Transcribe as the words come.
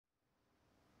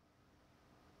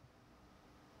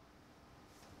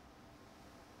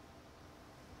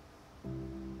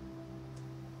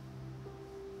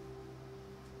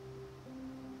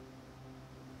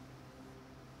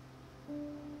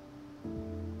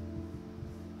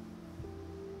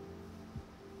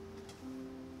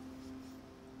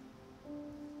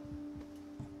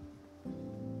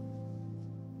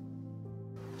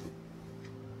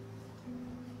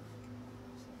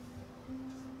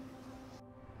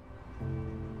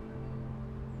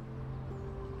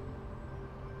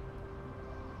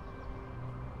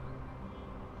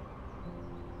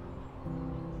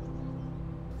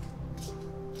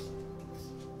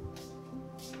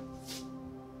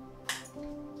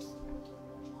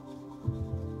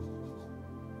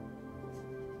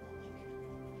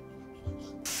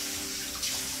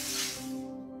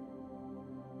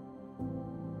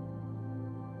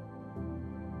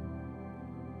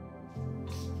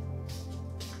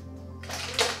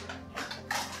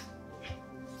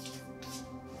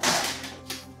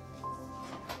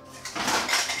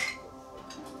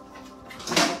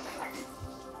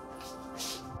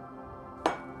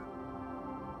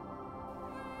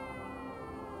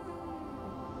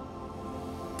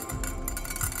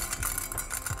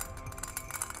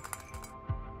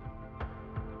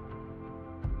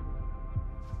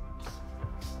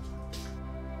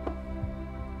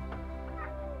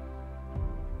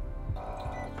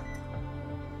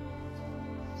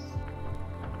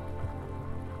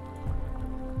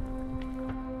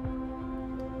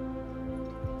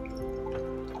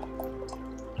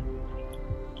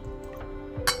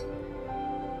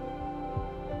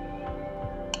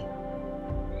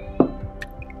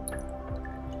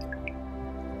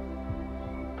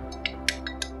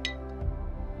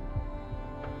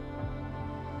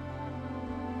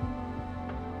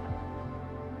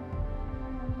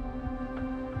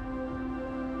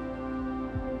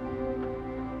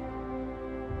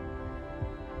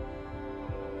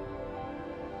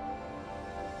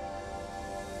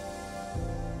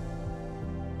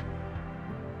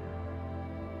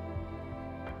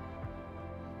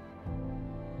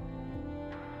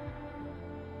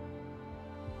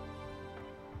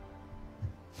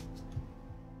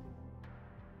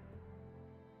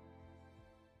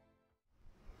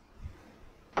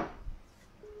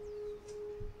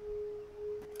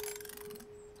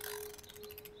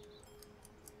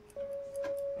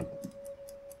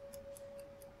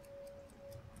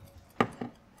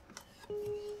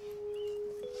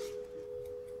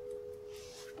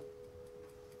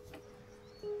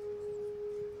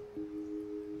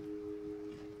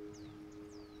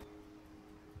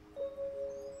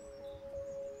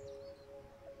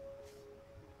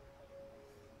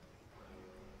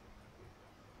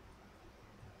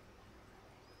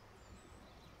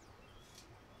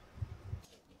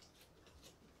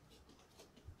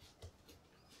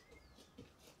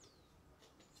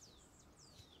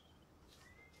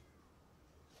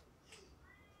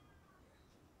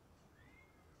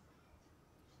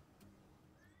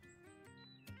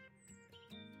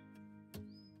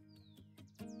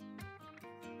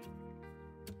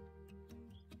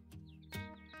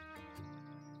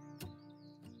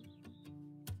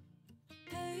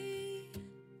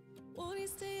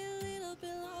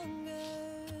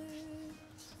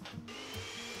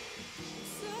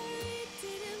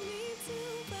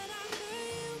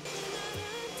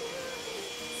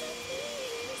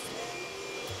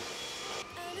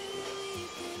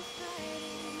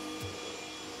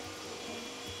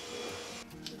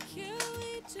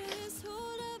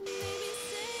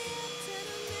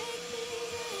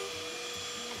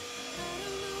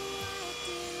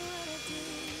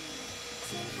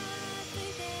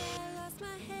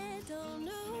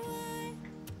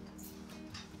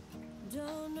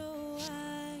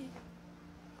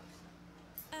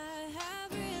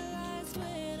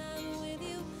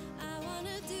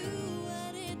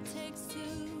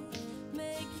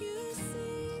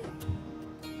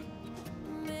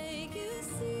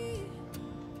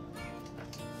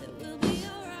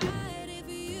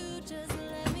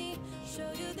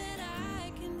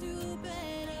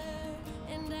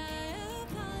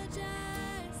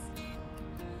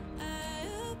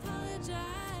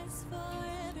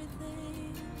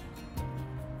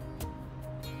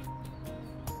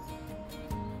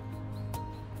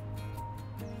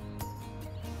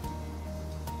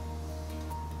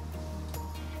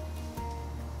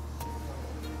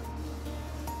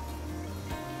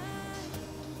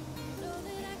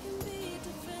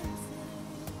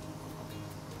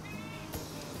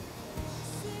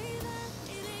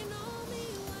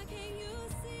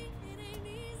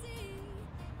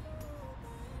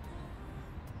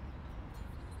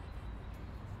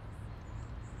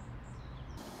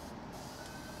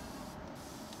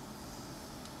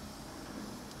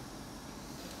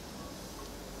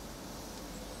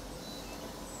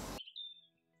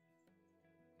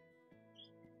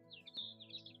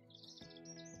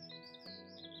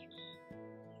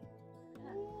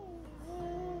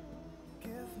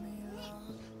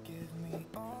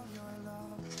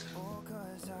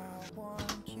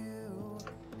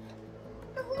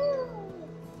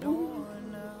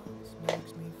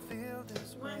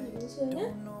xuống nhá.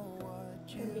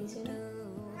 Chuẩn bị xuống nhá.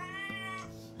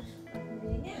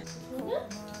 Về nhá. Xuống nhá.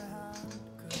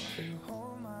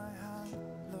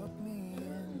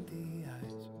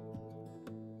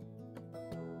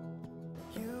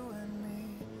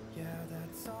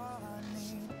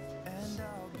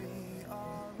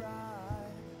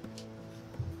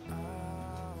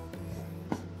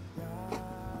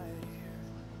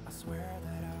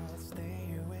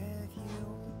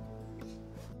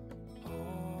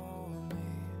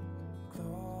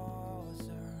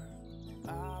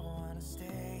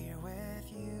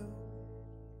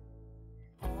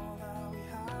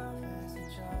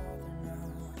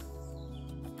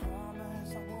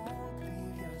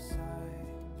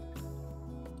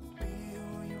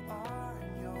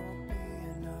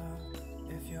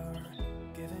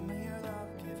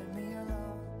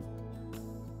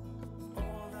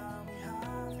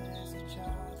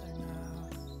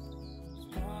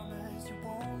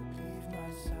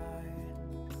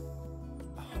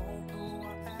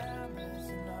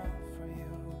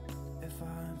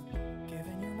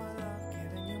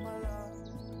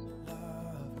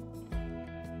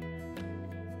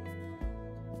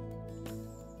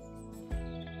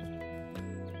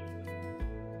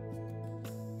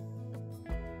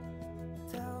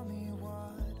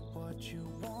 You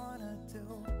wanna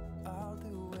do, I'll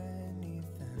do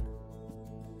anything,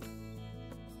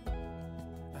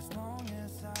 as long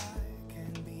as I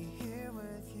can be here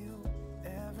with you,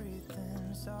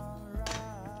 everything's alright.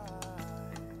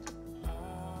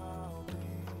 I'll be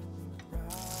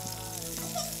right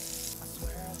here. I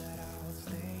swear that I'll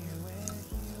stay here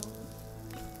with you.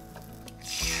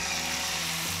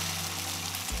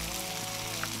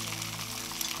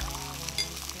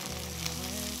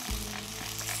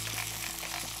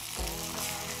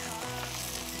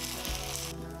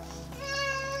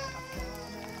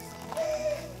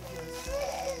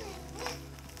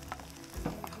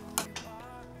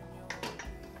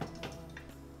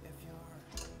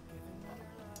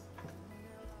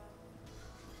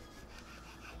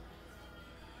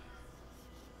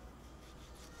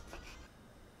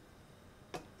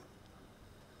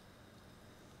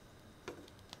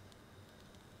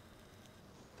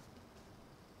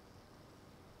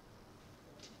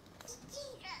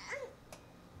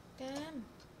 Cam.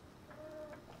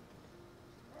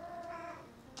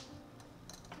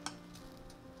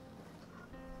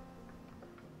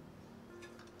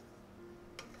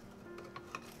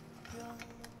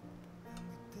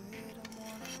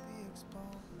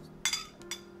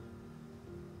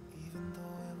 Even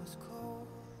though it was cold,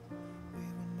 we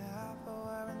were never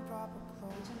wearing proper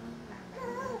clothes.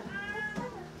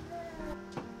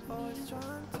 Always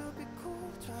trying to be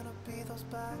cool, trying to be those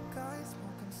bad guys,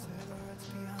 smoking cigarettes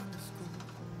behind the school.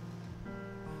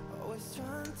 Always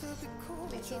trying to be cool,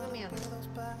 trying to be those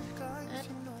bad guys,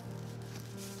 you know.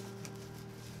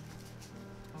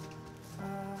 I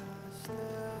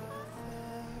still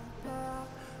think about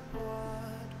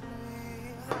what we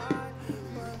had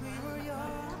when we were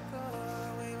younger.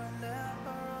 We were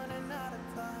never running out of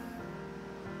time.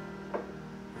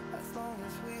 As long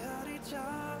as we had each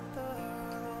other,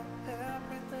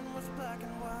 everything was black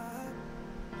and white.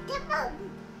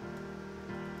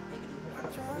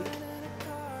 Driving in a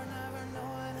car, never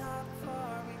knowing how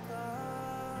far we go.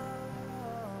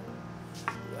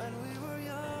 When we were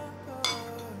younger,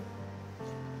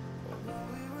 when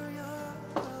we were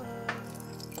younger,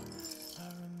 I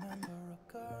remember a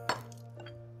girl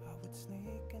I would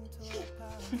sneak into a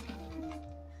palace.